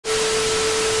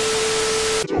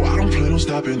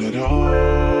stopping at all.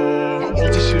 I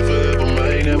want this shit forever,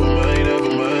 mine, ever mine, ever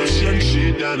mine. Shutting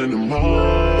shit down in the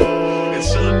mall.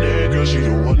 It's Sunday, girl, she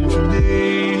the one for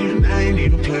me. And I ain't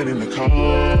even planning the call.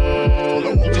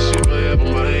 I want this shit forever,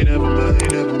 mine, ever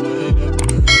mine, ever mine, ever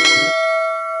mine.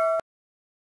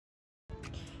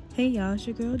 Hey y'all, it's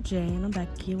your girl Jay, and I'm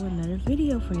back here with another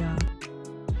video for y'all.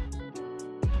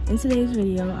 In today's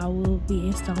video, I will be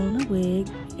installing a wig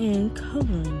and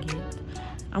coloring it.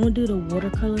 I'm gonna do the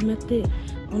watercolor method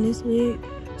on this wig.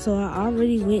 So I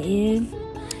already went in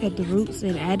at the roots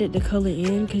and added the color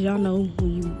in, because y'all know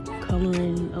when you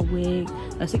coloring a wig,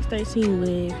 a 613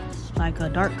 wig, like a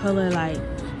dark color, like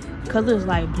colors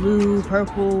like blue,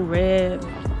 purple, red,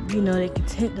 you know, they can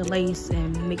tint the lace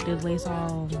and make the lace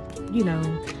all, you know,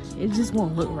 it just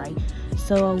won't look right.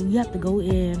 So you have to go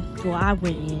in, well, I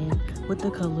went in with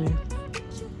the color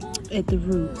at the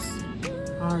roots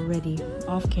already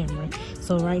off camera.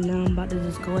 So right now I'm about to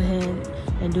just go ahead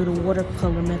and do the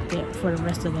watercolor method for the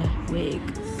rest of the wig.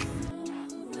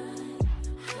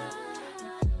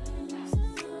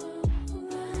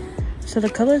 So the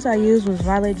colors I used was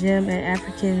Violet Gem and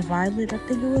African Violet, I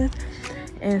think it was.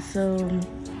 And so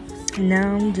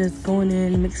now I'm just going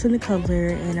in, mixing the color,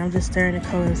 and I'm just stirring the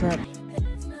colors up.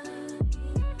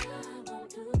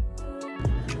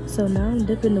 So now I'm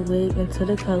dipping the wig into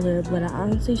the color, but I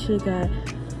honestly should have got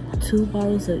 2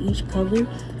 bottles of each color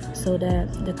so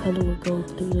that the color would go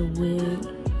through the wig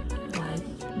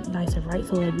like nice and right,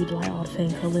 so it'd be like all the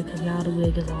same color, because now the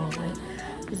wig is all like,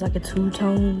 it's like a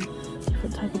 2-tone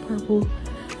different type of purple,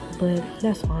 but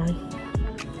that's fine.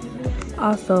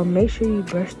 Also, make sure you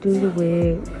brush through the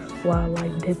wig while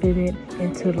like dipping it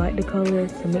into like the color,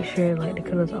 to make sure like the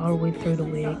color's all the way through the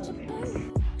wig.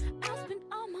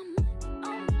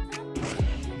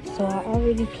 So I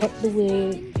already plucked the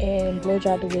wig and blow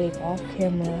dried the wig off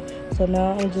camera. So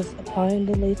now I'm just applying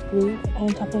the lace glue on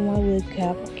top of my wig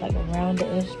cap, like around the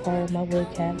edge part of my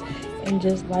wig cap, and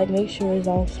just like make sure it's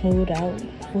all smoothed out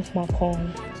with my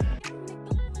comb.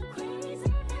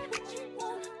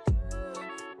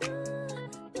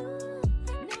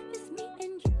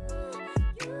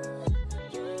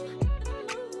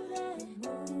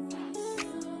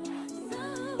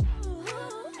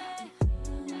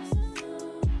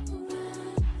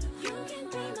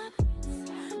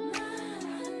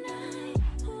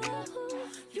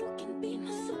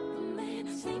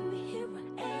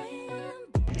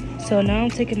 So now I'm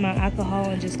taking my alcohol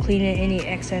and just cleaning any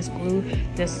excess glue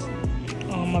that's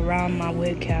around my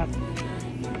wig cap.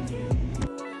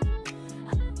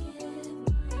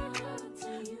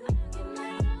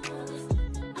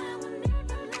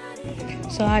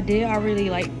 So I did already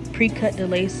like pre-cut the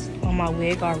lace on my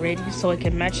wig already, so it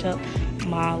can match up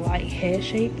my like head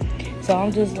shape. So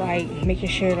I'm just like making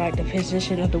sure like the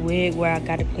position of the wig where I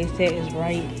got it placed at is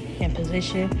right in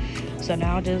position. So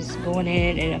now I'm just going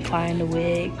in and applying the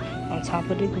wig on top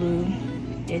of the glue,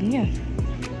 and yeah.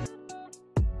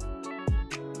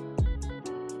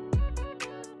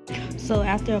 So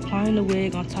after applying the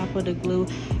wig on top of the glue,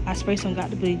 I spray some Got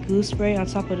to Be glue spray on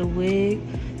top of the wig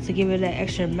to give it that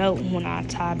extra melt when I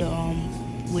tie the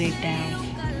wig down.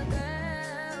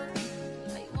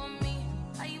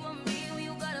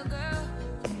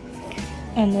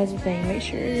 Another thing, make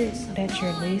sure that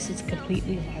your lace is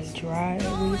completely like dry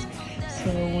at least, so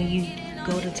when you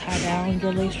go to tie down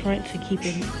your lace front, to keep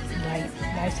it like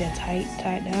nice and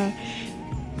tied down,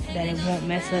 that it won't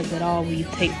mess up at all when you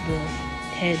take the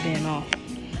headband off.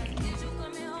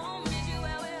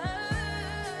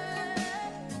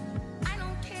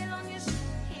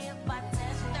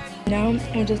 Now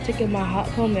I'm just taking my hot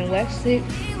comb and wax it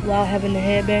while having the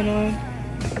headband on,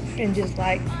 and just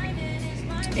like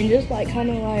kind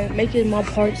of like making my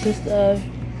parts and stuff,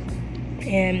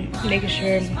 and making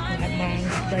sure like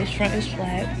my lace front is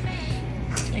flat.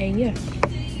 And yeah,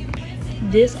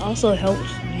 this also helps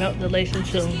melt the lace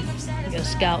into your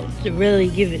scalp to really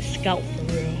give it scalp for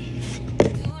real.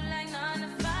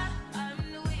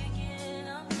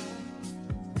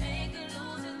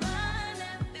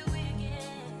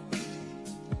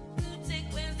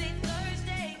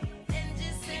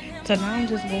 So now I'm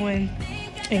just going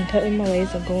and cutting my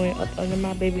lace and going up under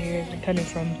my baby hairs and cutting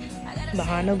from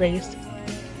behind the lace.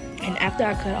 And after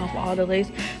I cut off all the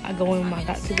lace, I go in with my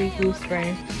Got to Be glue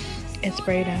spray and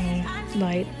spray down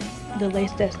like the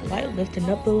lace that's like lifting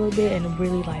up a little bit, and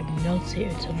really like melts it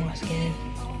into my skin.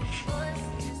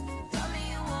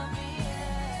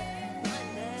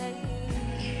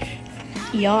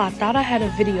 Y'all, I thought I had a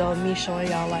video of me showing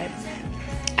y'all like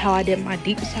how I did my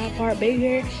deep side part baby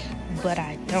hair, but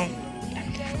I don't.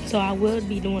 So I will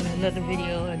be doing another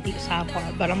video, a deep side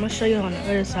part, but I'm gonna show you on the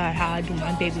other side how I do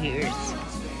my baby hairs.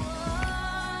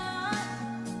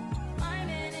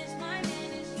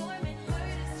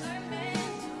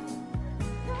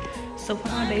 So for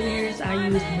my baby hairs, I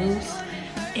use mousse.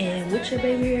 And with your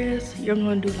baby hairs, you're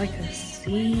gonna do like a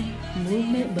C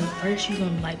movement, but first you're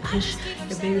gonna like push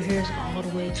your baby hairs all the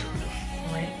way to the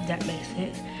front, if that makes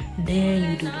sense. Then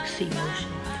you do the C motion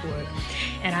for it.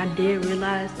 And I did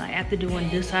realize, like, after doing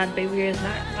this side baby hairs,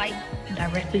 not like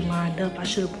directly lined up, I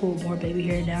should have pulled more baby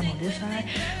hair down on this side,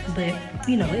 but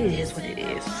you know, it is what it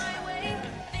is.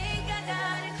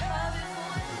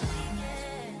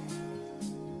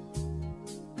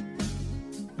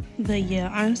 But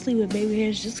yeah, honestly, with baby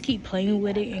hairs, just keep playing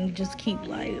with it and just keep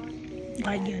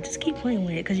just keep playing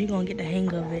with it, because you're gonna get the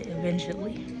hang of it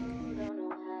eventually.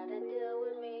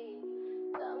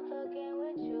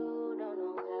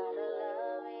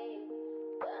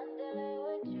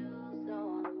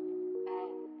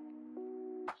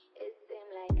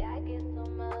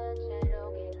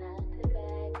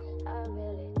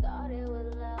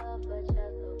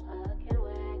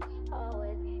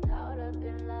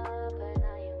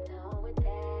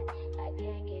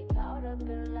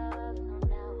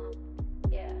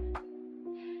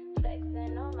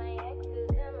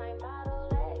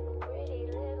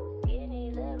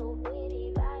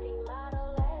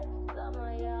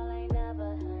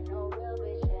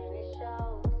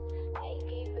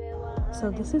 So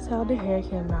this is how the hair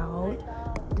came out.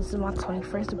 This is my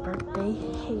 21st birthday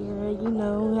hair. You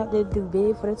know, we have to do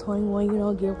big for the 21, you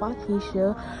know, give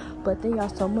Waukesha. But thank y'all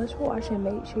so much for watching.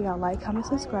 Make sure y'all like, comment,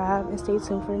 subscribe, and stay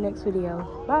tuned for the next video.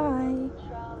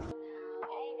 Bye!